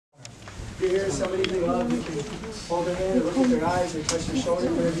If you're here with somebody you love, you can hold their hand or look at their eyes or touch their shoulder,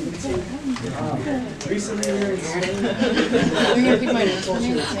 whatever you need to. Recently we were in Spain. You're going to pick my nose for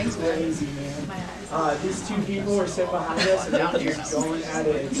me? It's crazy, man. These two people were sitting behind us and they were just going at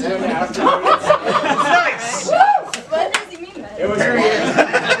it. And then afterwards, Nice! What does he mean by that? it was great.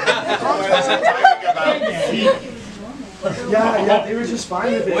 Yeah, they were just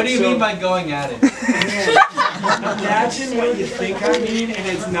fine with it. What do you mean by going at it? Imagine what you think I mean, and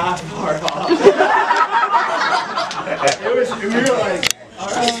it's not far off. We were like,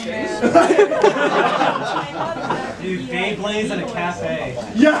 alright. Dude, Beyblades at a cafe.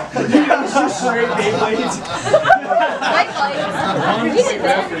 Yeah, it was just straight Beyblades.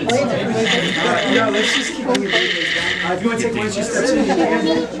 Yeah, let's just keep moving. If you want to take one or two steps in, you can.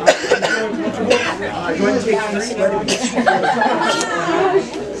 You want to take this?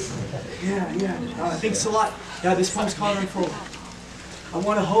 Yeah. Thanks a lot. Yeah, this poem's called Unfold. I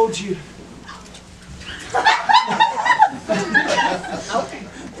want to hold you.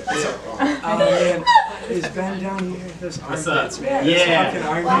 Oh man, is Ben down here? Those armpits, man. Yeah. Fucking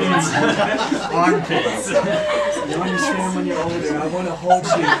armpits. Armpits. You understand when you're older, I want to hold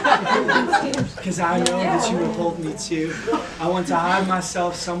you. Because I know that you will hold me too. I want to hide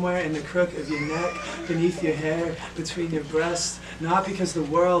myself somewhere in the crook of your neck, beneath your hair, between your breasts. Not because the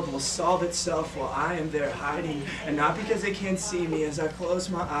world will solve itself while I am there hiding, and not because they can't see me as I close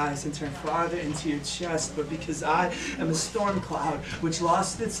my eyes and turn farther into your chest, but because I am a storm cloud which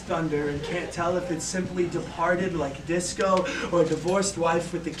lost its thunder and can't tell if it's simply departed like disco or a divorced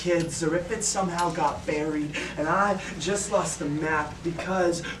wife with the kids, or if it somehow got buried and I just lost the map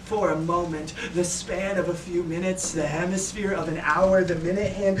because for a moment, the span of a few minutes, the hemisphere of an hour, the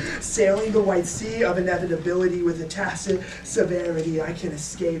minute hand sailing the white sea of inevitability with a tacit severity, I can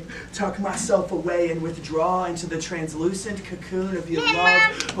escape, tuck myself away and withdraw into the translucent cocoon of your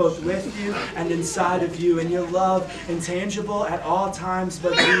love, both with you and inside of you, and your love intangible at all times,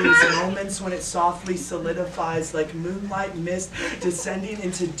 but these moments when it softly solidifies like moonlight mist descending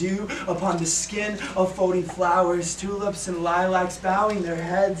into dew upon the skin of folding flowers, tulips and lilacs bowing their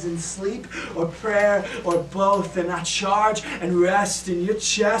heads in sleep or prayer or both, and I charge and rest in your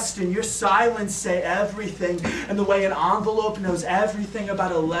chest, and your silence say everything, and the way an envelope knows everything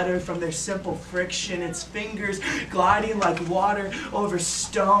about a letter from their simple friction, its fingers gliding like water over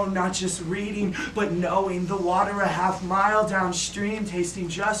stone, not just reading but knowing, the water a half mile downstream tasting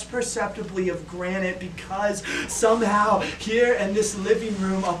just perceptibly of granite, because somehow here in this living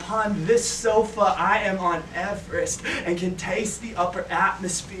room upon this sofa I am on Everest and can taste the upper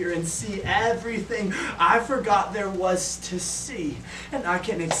atmosphere and see everything I forgot there was to see, and I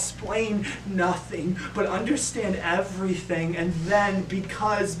can explain nothing but understand everything, and then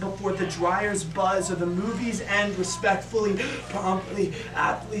because before the dryer's buzz or the movie's end respectfully, promptly,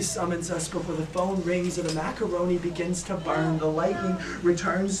 aptly summons us, before the phone rings or the macaroni begins to burn, the lightning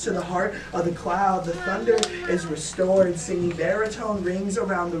returns to the heart of the cloud, the thunder is restored, singing baritone rings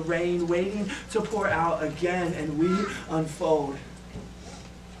around the rain, waiting to pour out again, and we unfold.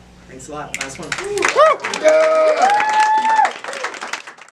 Thanks a lot. Last one.